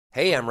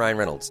Hey, I'm Ryan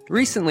Reynolds.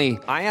 Recently,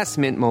 I asked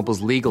Mint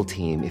Mobile's legal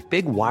team if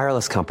big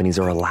wireless companies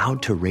are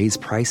allowed to raise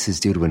prices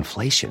due to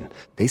inflation.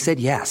 They said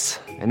yes.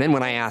 And then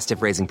when I asked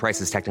if raising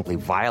prices technically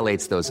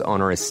violates those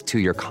onerous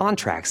two-year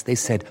contracts, they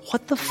said,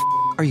 "What the f***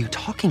 are you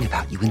talking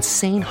about, you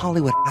insane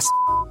Hollywood ass?"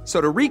 So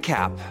to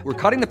recap, we're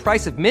cutting the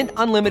price of Mint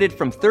Unlimited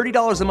from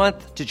 $30 a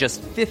month to just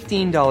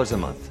 $15 a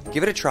month.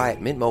 Give it a try at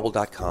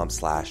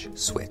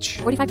mintmobile.com/switch.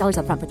 $45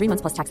 up front for 3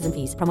 months plus taxes and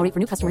fees. Promo rate for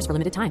new customers for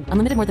limited time.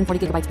 Unlimited more than 40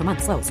 gigabytes per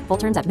month. Slows full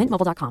terms at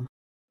mintmobile.com.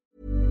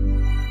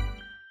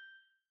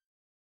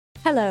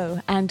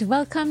 Hello, and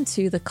welcome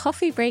to the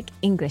Coffee Break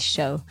English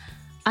Show.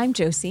 I'm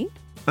Josie.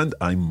 And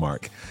I'm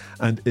Mark.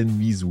 And in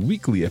these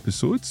weekly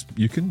episodes,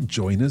 you can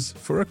join us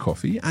for a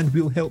coffee and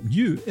we'll help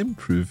you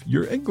improve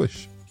your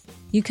English.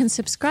 You can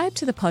subscribe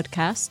to the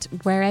podcast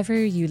wherever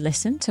you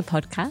listen to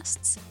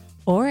podcasts,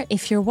 or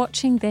if you're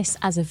watching this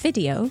as a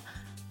video,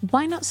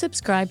 why not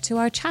subscribe to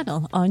our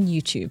channel on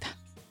YouTube?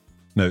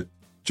 Now,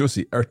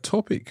 Josie, our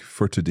topic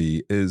for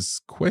today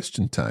is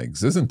question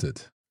tags, isn't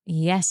it?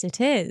 Yes,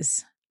 it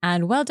is.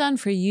 And well done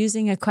for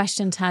using a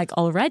question tag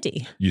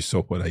already. You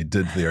saw what I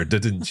did there,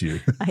 didn't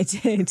you? I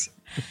did.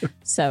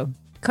 So,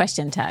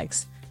 question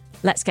tags.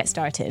 Let's get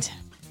started.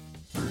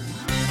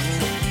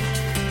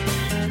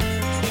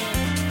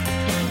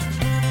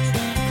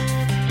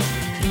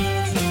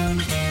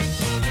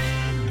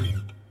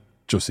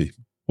 Josie,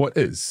 what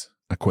is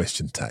a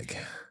question tag?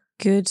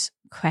 Good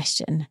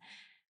question.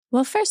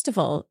 Well, first of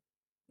all,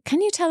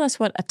 can you tell us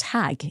what a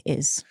tag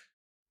is?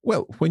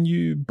 Well, when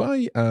you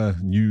buy a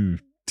new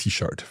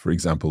T-shirt, for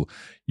example,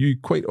 you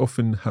quite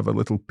often have a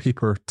little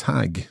paper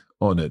tag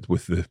on it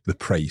with the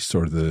price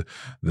or the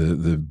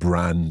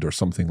brand or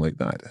something like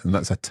that. And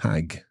that's a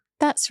tag.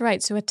 That's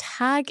right. So a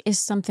tag is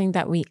something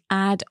that we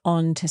add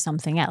on to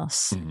something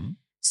else. Mm-hmm.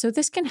 So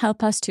this can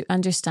help us to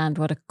understand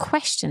what a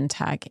question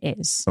tag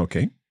is.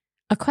 Okay.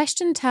 A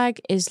question tag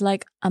is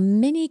like a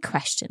mini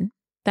question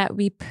that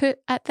we put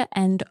at the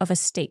end of a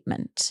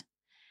statement.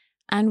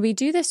 And we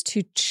do this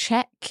to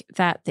check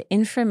that the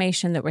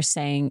information that we're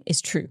saying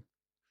is true.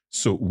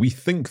 So we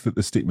think that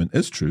the statement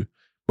is true,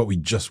 but we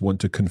just want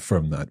to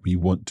confirm that. We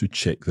want to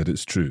check that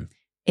it's true.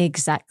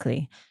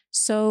 Exactly.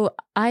 So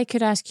I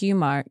could ask you,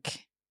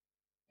 Mark,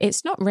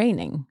 it's not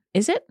raining,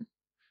 is it?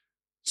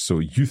 So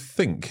you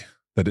think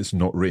that it's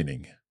not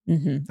raining.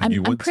 Mm-hmm.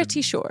 I'm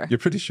pretty sure. You're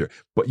pretty sure,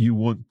 but you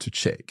want to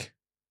check.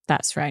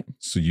 That's right.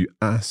 So you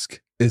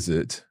ask, is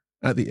it,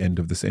 at the end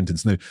of the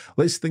sentence. Now,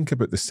 let's think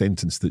about the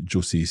sentence that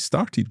Josie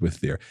started with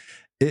there.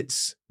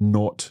 It's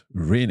not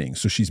raining.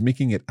 So she's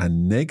making it a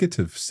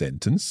negative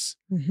sentence.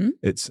 Mm-hmm.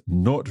 It's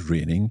not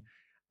raining.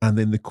 And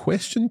then the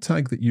question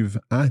tag that you've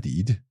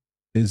added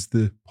is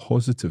the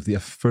positive, the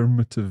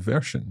affirmative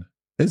version.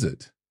 Is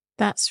it?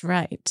 That's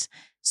right.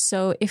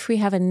 So if we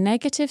have a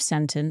negative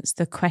sentence,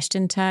 the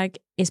question tag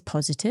is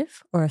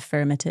positive or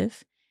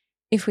affirmative.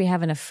 If we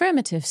have an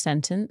affirmative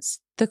sentence,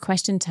 the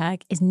question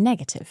tag is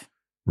negative.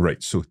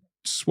 Right. So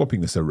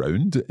swapping this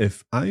around,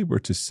 if I were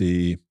to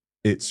say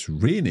it's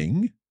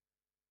raining,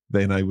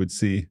 then I would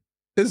say,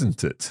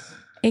 isn't it?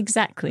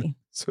 Exactly.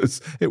 So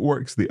it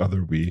works the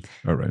other way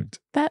around.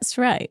 That's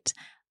right.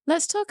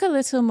 Let's talk a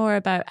little more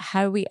about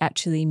how we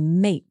actually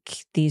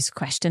make these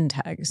question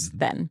tags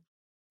then.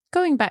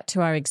 Going back to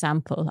our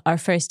example, our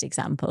first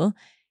example,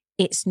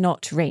 it's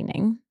not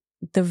raining.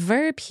 The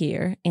verb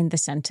here in the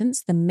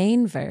sentence, the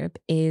main verb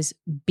is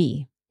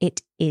be.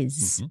 It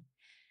is. Mm-hmm.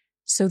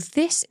 So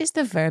this is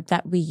the verb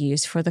that we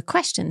use for the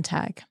question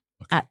tag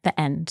at the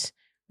end.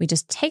 We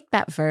just take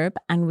that verb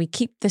and we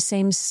keep the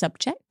same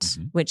subject,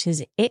 which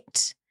is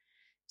it.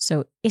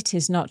 So it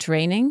is not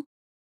raining.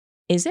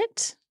 Is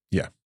it?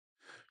 Yeah.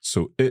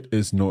 So it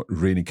is not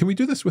raining. Can we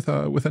do this with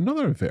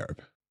another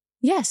verb?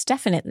 Yes,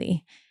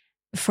 definitely.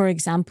 For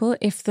example,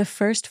 if the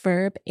first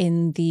verb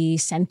in the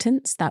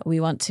sentence that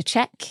we want to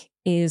check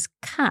is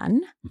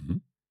can,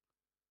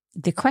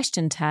 the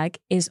question tag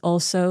is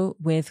also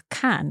with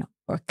can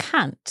or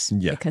can't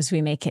because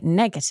we make it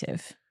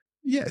negative.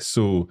 Yeah,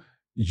 so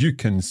you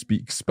can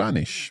speak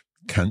Spanish,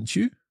 can't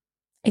you?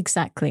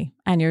 Exactly.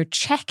 And you're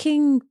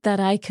checking that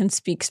I can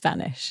speak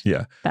Spanish.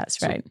 Yeah. That's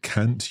so right.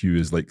 Can't you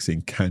is like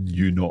saying, can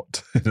you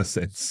not, in a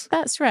sense.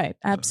 That's right.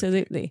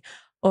 Absolutely. Okay.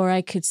 Or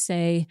I could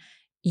say,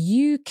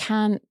 you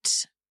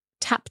can't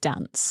tap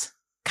dance.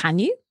 Can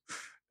you?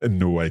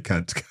 No, I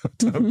can't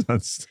tap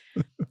dance.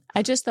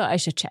 I just thought I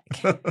should check.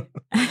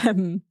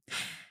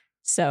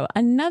 So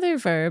another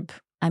verb,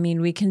 I mean,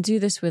 we can do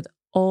this with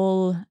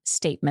all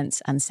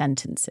statements and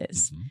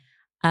sentences.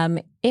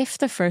 If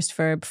the first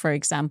verb, for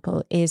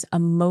example, is a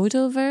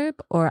modal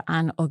verb or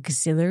an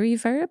auxiliary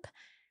verb,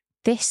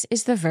 this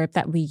is the verb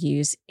that we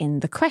use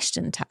in the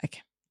question tag.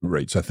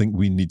 Right. So I think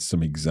we need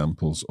some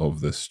examples of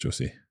this,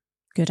 Josie.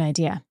 Good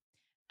idea.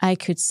 I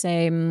could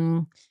say,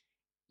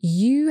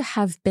 you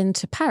have been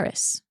to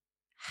Paris,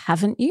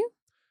 haven't you?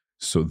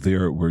 So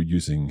there we're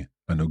using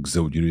an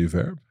auxiliary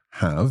verb,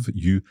 have.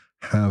 You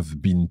have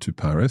been to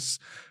Paris.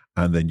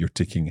 And then you're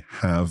taking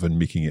have and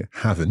making it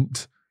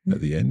haven't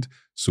at the end.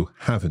 So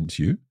haven't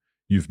you?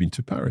 You've been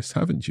to Paris,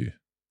 haven't you?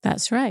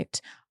 That's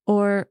right.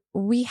 Or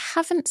we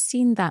haven't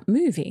seen that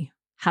movie,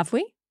 have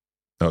we?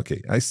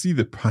 Okay, I see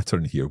the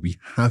pattern here. We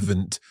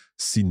haven't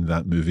seen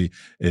that movie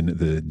in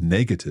the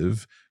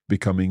negative,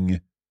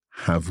 becoming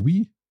have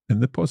we in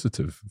the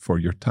positive for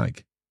your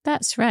tag.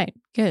 That's right.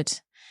 Good.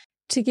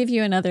 To give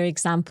you another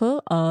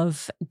example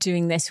of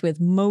doing this with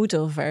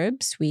modal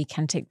verbs, we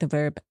can take the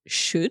verb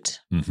should.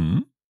 Mm-hmm.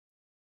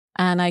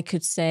 And I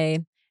could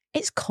say,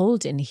 it's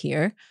cold in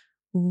here.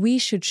 We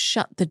should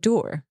shut the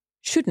door,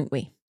 shouldn't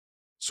we?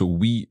 So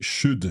we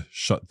should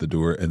shut the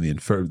door in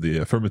the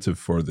affirmative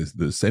for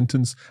the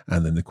sentence,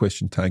 and then the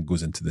question tag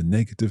goes into the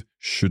negative,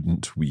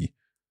 shouldn't we?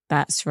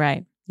 That's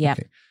right. Yeah.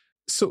 Okay.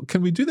 So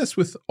can we do this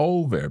with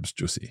all verbs,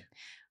 Josie?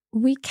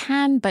 We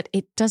can, but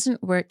it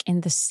doesn't work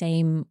in the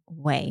same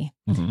way.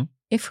 Mm-hmm.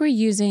 If we're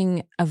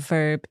using a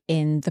verb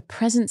in the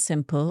present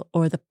simple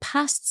or the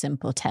past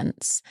simple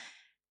tense,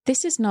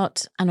 this is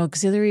not an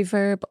auxiliary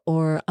verb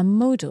or a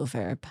modal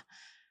verb.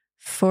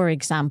 For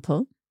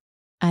example,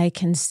 I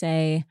can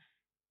say,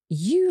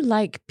 you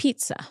like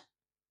pizza.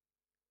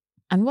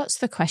 And what's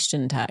the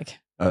question tag?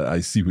 I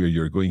see where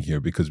you're going here,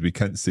 because we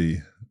can't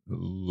say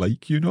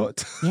like you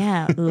not.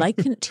 Yeah,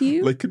 liken't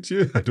you? Liken't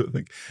you? I don't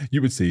think.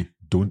 You would say,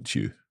 don't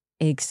you?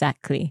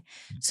 Exactly.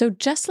 So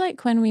just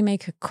like when we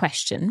make a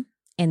question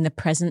in the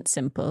present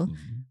simple,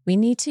 we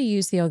need to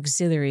use the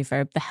auxiliary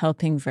verb, the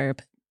helping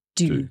verb,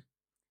 do.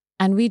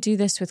 And we do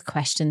this with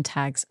question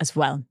tags as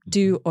well,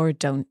 do or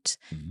don't.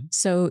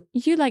 So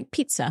you like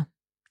pizza,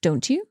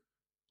 don't you?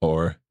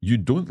 Or you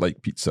don't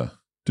like pizza,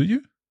 do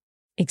you?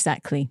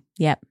 Exactly.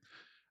 Yep.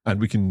 And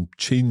we can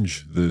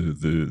change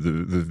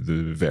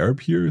the verb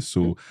here.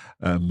 So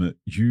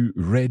you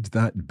read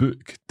that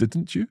book,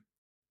 didn't you?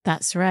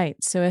 That's right.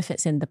 So if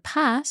it's in the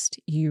past,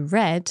 you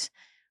read,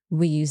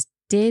 we use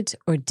did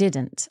or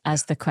didn't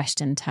as the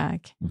question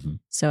tag. Mm-hmm.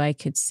 So I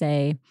could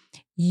say,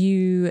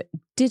 you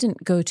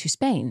didn't go to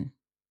Spain,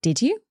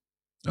 did you?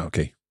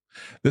 Okay.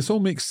 This all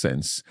makes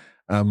sense.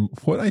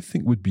 What I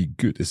think would be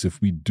good is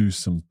if we do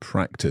some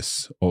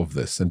practice of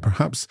this, and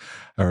perhaps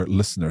our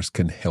listeners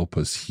can help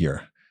us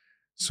here.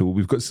 So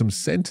we've got some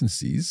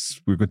sentences.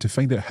 We're going to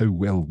find out how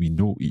well we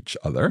know each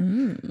other.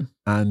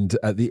 And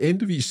at the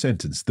end of each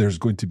sentence, there's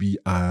going to be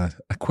a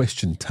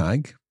question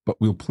tag, but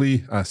we'll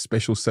play a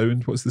special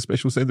sound. What's the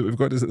special sound that we've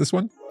got? Is it this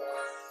one?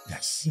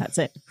 Yes. That's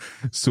it.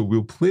 So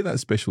we'll play that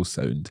special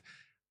sound.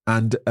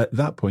 And at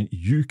that point,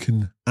 you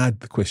can add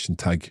the question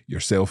tag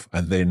yourself,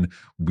 and then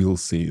we'll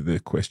say the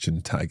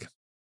question tag.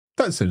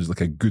 That sounds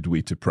like a good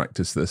way to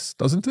practice this,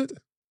 doesn't it?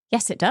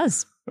 Yes, it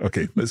does.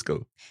 Okay, let's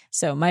go.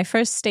 So my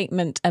first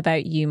statement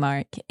about you,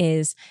 Mark,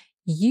 is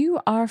you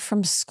are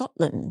from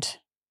Scotland.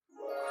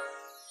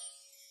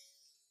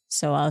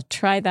 So I'll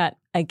try that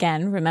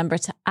again. Remember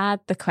to add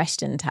the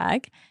question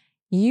tag.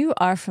 You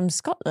are from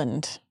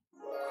Scotland.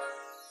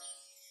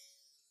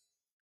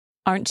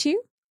 Aren't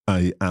you?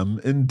 I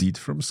am indeed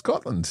from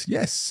Scotland,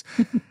 yes.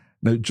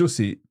 Now,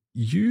 Josie,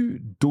 you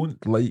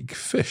don't like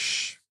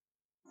fish.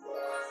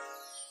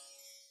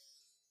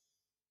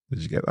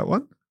 Did you get that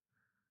one?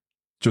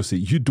 Josie,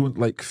 you don't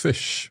like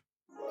fish.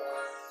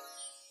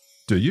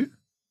 Do you?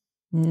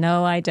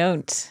 No, I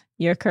don't.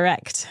 You're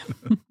correct.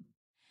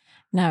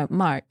 Now,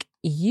 Mark,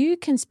 you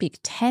can speak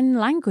 10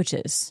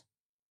 languages.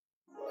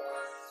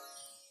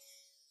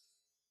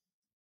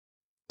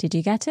 Did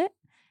you get it?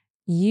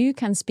 You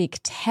can speak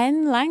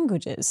 10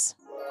 languages.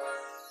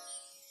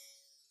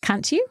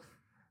 Can't you?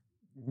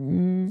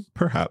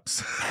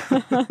 Perhaps.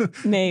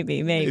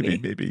 Maybe.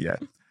 Maybe, yeah.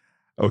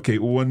 Okay,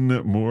 one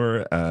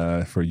more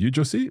for you,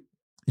 Josie.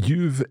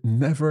 You've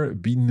never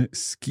been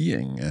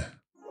skiing.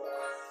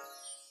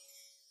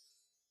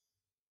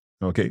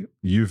 Okay,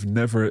 you've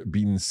never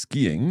been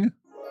skiing.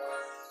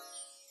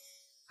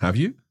 Have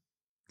you?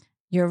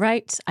 You're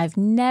right. I've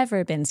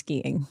never been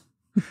skiing.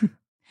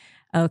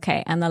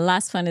 Okay, and the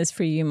last one is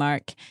for you,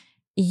 Mark.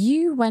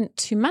 You went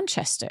to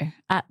Manchester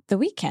at the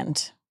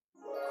weekend.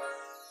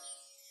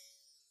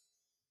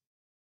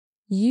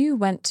 You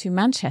went to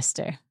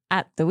Manchester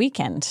at the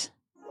weekend.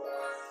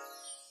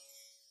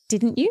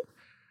 Didn't you?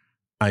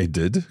 I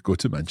did go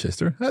to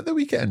Manchester at the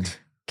weekend.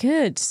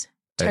 Good.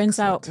 Turns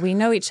out we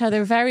know each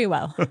other very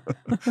well.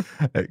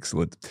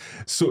 Excellent.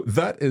 So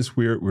that is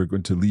where we're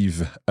going to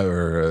leave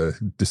our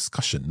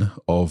discussion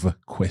of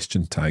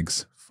question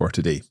tags for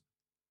today.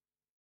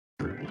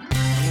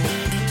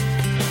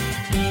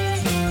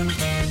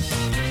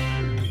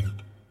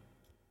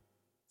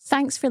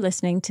 Thanks for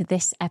listening to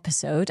this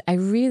episode. I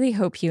really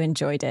hope you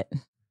enjoyed it.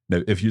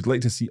 Now, if you'd like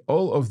to see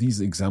all of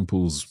these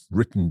examples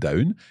written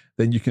down,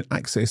 then you can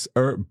access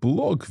our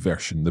blog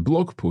version, the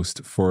blog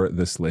post for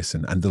this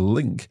lesson, and the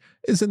link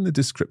is in the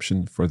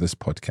description for this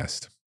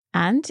podcast.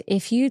 And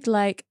if you'd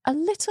like a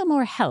little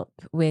more help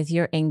with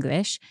your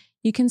English,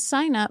 you can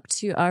sign up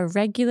to our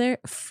regular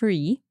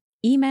free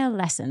email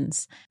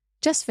lessons.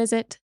 Just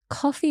visit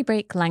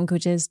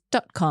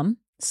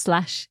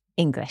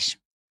coffeebreaklanguages.com/English.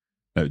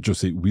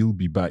 Josie, we'll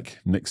be back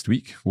next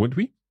week, won't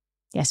we?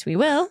 Yes, we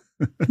will.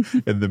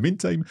 In the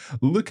meantime,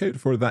 look out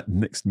for that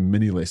next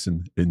mini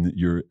lesson in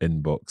your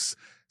inbox.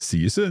 See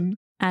you soon.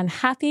 And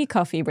happy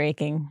coffee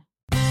breaking.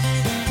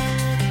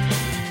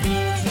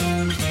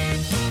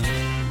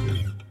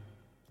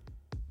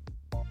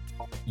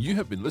 You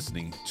have been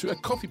listening to a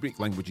Coffee Break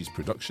Languages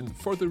production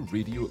for the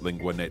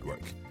Radiolingua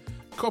Network.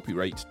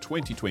 Copyright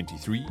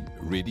 2023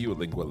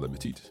 Radiolingua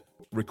Limited.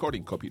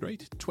 Recording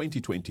copyright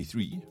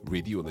 2023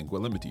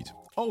 Radiolingua Limited.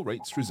 All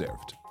rights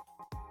reserved.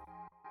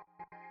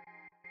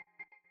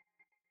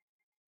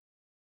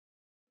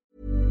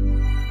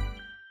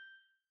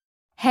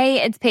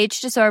 Hey, it's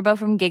Paige DeSorbo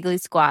from Giggly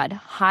Squad.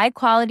 High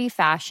quality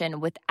fashion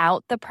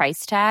without the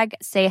price tag.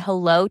 Say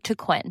hello to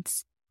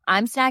Quince.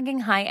 I'm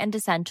snagging high-end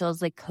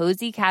essentials like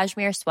cozy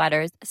cashmere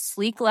sweaters,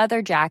 sleek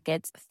leather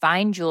jackets,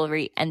 fine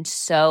jewelry, and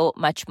so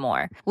much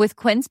more. With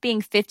Quince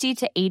being 50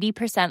 to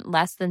 80%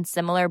 less than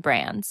similar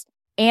brands.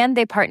 And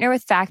they partner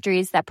with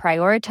factories that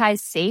prioritize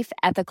safe,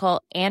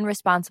 ethical, and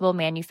responsible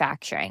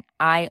manufacturing.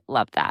 I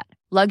love that.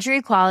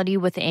 Luxury quality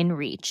within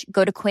reach.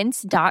 Go to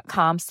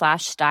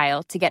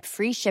quince.com/style to get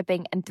free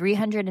shipping and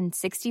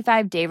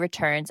 365-day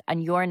returns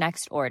on your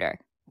next order.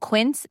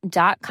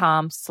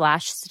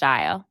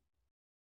 Quince.com/style.